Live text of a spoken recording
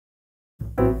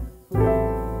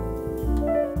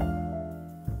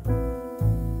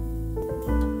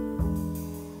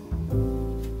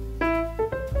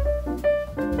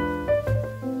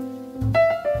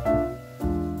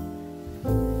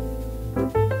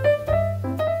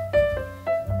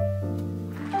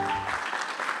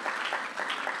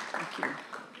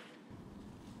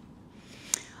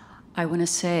I want to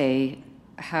say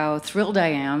how thrilled I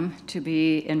am to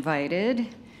be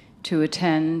invited to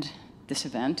attend this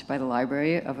event by the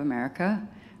Library of America.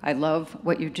 I love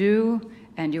what you do,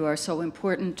 and you are so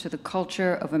important to the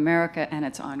culture of America and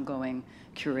its ongoing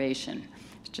curation.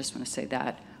 I just want to say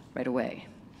that right away.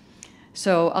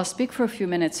 So I'll speak for a few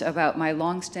minutes about my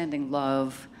longstanding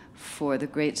love for the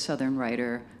great Southern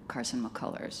writer Carson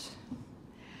McCullers.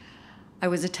 I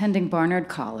was attending Barnard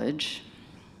College,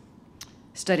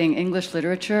 studying English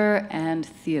literature and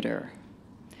theater.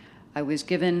 I was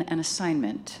given an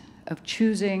assignment of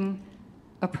choosing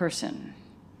a person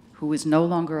who was no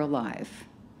longer alive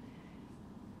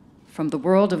from the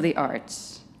world of the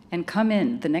arts and come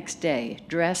in the next day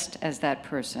dressed as that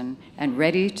person and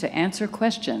ready to answer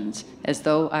questions as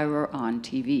though I were on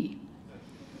TV.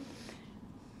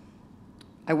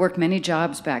 I worked many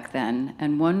jobs back then,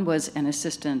 and one was an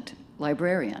assistant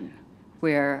librarian,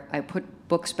 where I put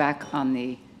books back on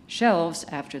the shelves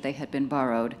after they had been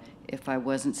borrowed if I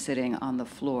wasn't sitting on the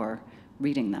floor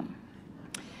reading them.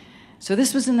 So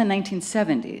this was in the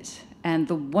 1970s, and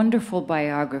the wonderful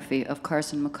biography of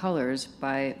Carson McCullers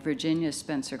by Virginia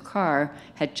Spencer Carr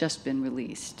had just been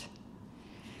released.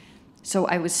 So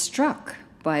I was struck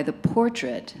by the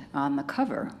portrait on the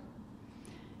cover.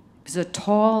 It was a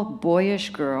tall, boyish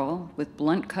girl with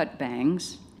blunt-cut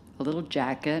bangs, a little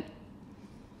jacket,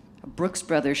 a Brooks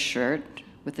Brothers shirt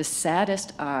with the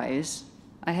saddest eyes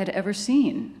I had ever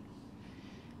seen.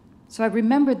 So I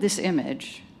remembered this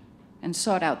image and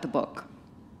sought out the book.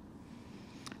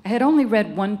 I had only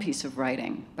read one piece of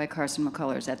writing by Carson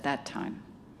McCullers at that time.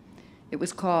 It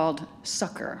was called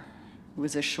Sucker. It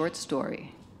was a short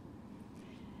story.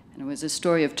 And it was a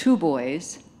story of two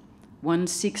boys. One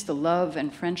seeks the love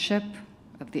and friendship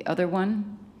of the other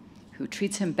one, who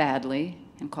treats him badly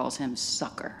and calls him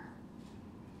sucker.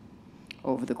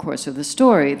 Over the course of the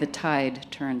story, the tide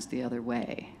turns the other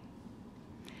way.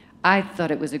 I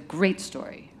thought it was a great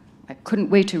story. I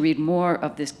couldn't wait to read more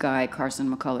of this guy,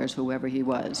 Carson McCullers, whoever he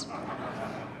was.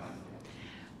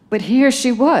 But here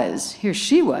she was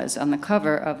on the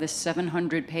cover of this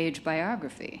 700-page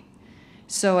biography.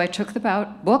 So I took the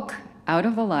book out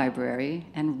of the library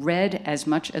and read as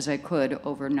much as I could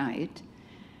overnight.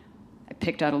 I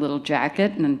picked out a little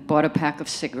jacket and then bought a pack of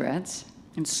cigarettes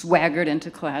and swaggered into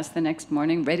class the next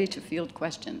morning, ready to field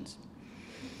questions.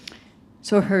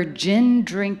 So her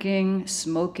gin-drinking,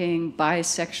 smoking,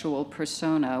 bisexual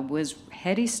persona was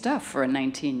heady stuff for a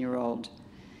 19-year-old.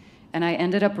 And I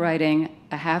ended up writing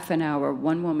a half-an-hour,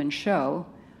 one-woman show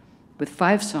with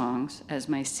 5 songs as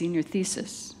my senior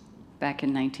thesis back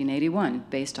in 1981,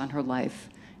 based on her life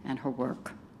and her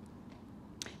work.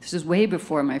 This was way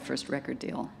before my first record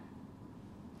deal.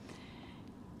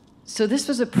 So this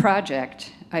was a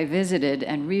project I visited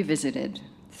and revisited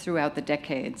throughout the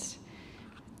decades.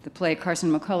 The play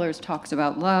Carson McCullers Talks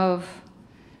About Love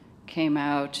came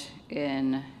out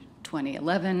in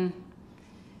 2011.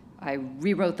 I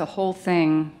rewrote the whole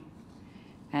thing,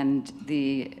 and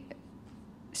the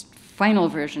final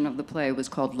version of the play was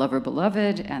called Lover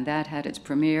Beloved, and that had its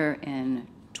premiere in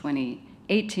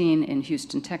 2018 in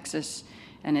Houston, Texas,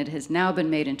 and it has now been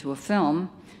made into a film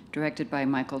directed by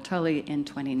Michael Tully in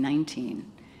 2019.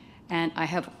 And I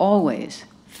have always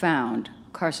found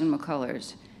Carson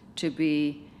McCullers to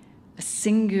be a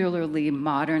singularly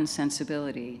modern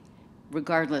sensibility,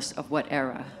 regardless of what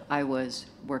era I was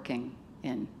working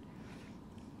in.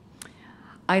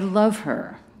 I love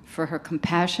her for her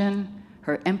compassion,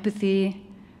 her empathy,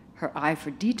 her eye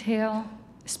for detail,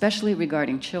 especially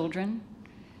regarding children.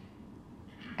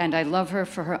 And I love her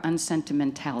for her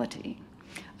unsentimentality.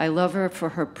 I love her for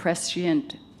her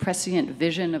prescient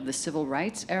vision of the civil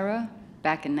rights era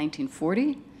back in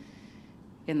 1940.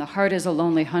 In The Heart is a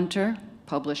Lonely Hunter,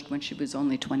 published when she was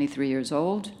only 23 years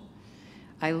old.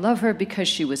 I love her because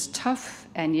she was tough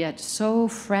and yet so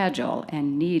fragile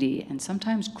and needy and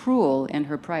sometimes cruel in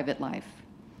her private life.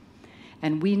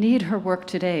 And we need her work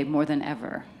today more than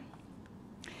ever.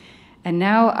 And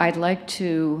now I'd like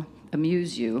to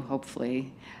amuse you,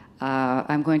 hopefully.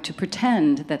 I'm going to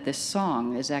pretend that this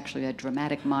song is actually a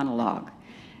dramatic monologue.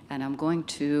 And I'm going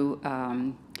to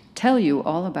tell you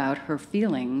all about her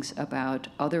feelings about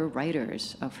other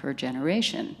writers of her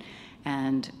generation,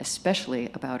 and especially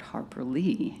about Harper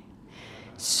Lee.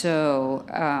 So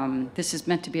this is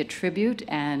meant to be a tribute,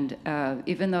 and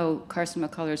even though Carson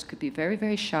McCullers could be very,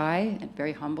 very shy and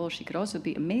very humble, she could also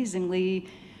be amazingly,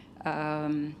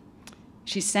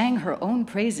 she sang her own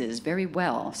praises very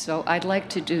well. So I'd like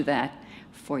to do that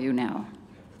for you now.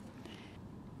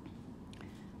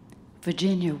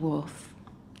 Virginia Woolf,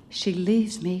 she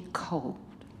leaves me cold.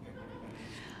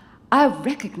 I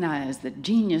recognize the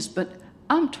genius, but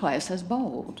I'm twice as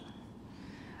bold.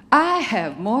 I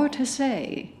have more to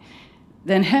say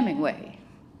than Hemingway.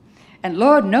 And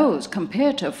Lord knows,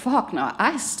 compared to Faulkner,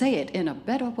 I say it in a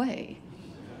better way.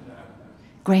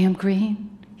 Graham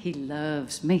Greene, he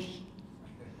loves me.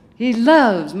 He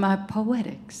loves my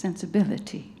poetic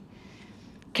sensibility.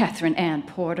 Catherine Ann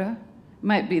Porter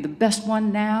might be the best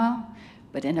one now,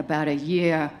 but in about a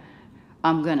year,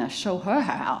 I'm gonna show her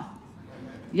how.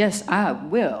 Yes, I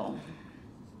will.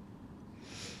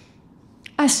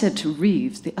 I said to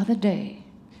Reeves the other day,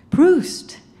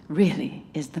 Proust really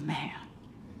is the man.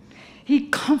 He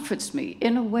comforts me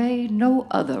in a way no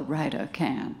other writer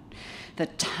can. The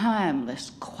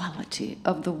timeless quality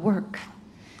of the work,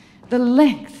 the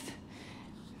length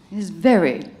is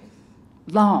very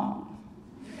long.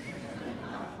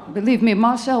 Believe me,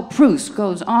 Marcel Proust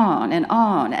goes on and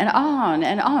on and on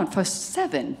and on for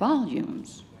 7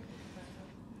 volumes.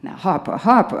 Now,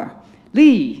 Harper,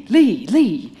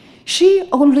 Lee, she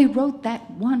only wrote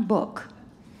that one book.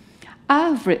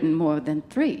 I've written more than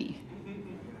 3.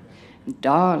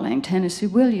 Darling Tennessee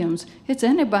Williams, it's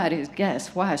anybody's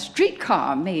guess why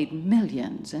Streetcar made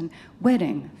millions and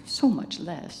Wedding so much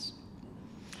less.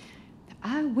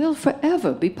 I will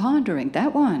forever be pondering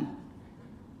that one.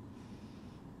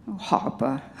 Oh,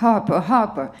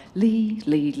 Harper,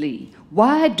 Lee.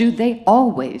 Why do they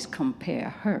always compare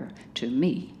her to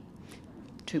me?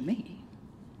 To me.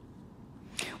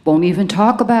 Won't even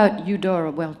talk about Eudora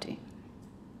Welty.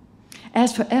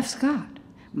 As for F. Scott,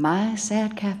 my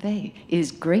sad cafe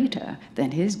is greater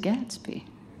than his Gatsby.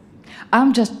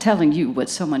 I'm just telling you what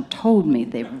someone told me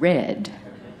they read,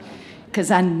 because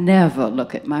I never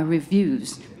look at my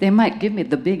reviews. They might give me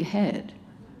the big head.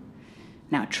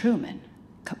 Now, Truman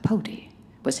Capote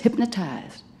was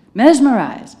hypnotized,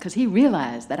 mesmerized, because he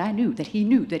realized that I knew that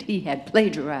he had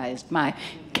plagiarized my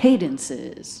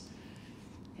cadences.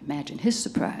 Imagine his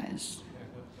surprise.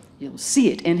 You'll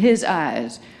see it in his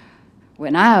eyes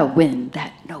when I win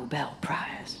that Nobel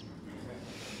Prize.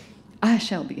 I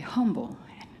shall be humble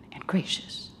and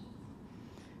gracious.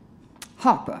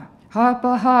 Harper,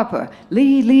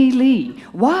 Lee.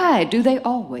 Why do they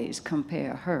always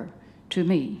compare her to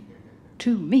me?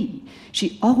 To me.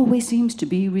 She always seems to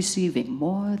be receiving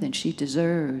more than she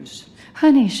deserves.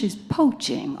 Honey, she's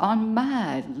poaching on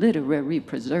my literary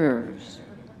preserves.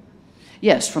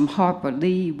 Yes, from Harper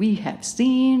Lee, we have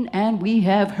seen and we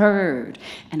have heard,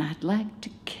 and I'd like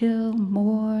to kill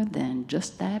more than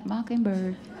just that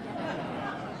mockingbird.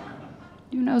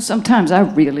 You know, sometimes I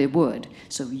really would,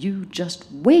 so you just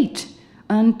wait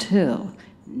until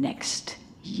next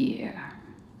year.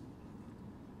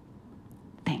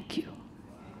 Thank you.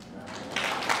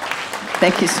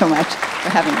 Thank you so much for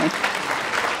having me.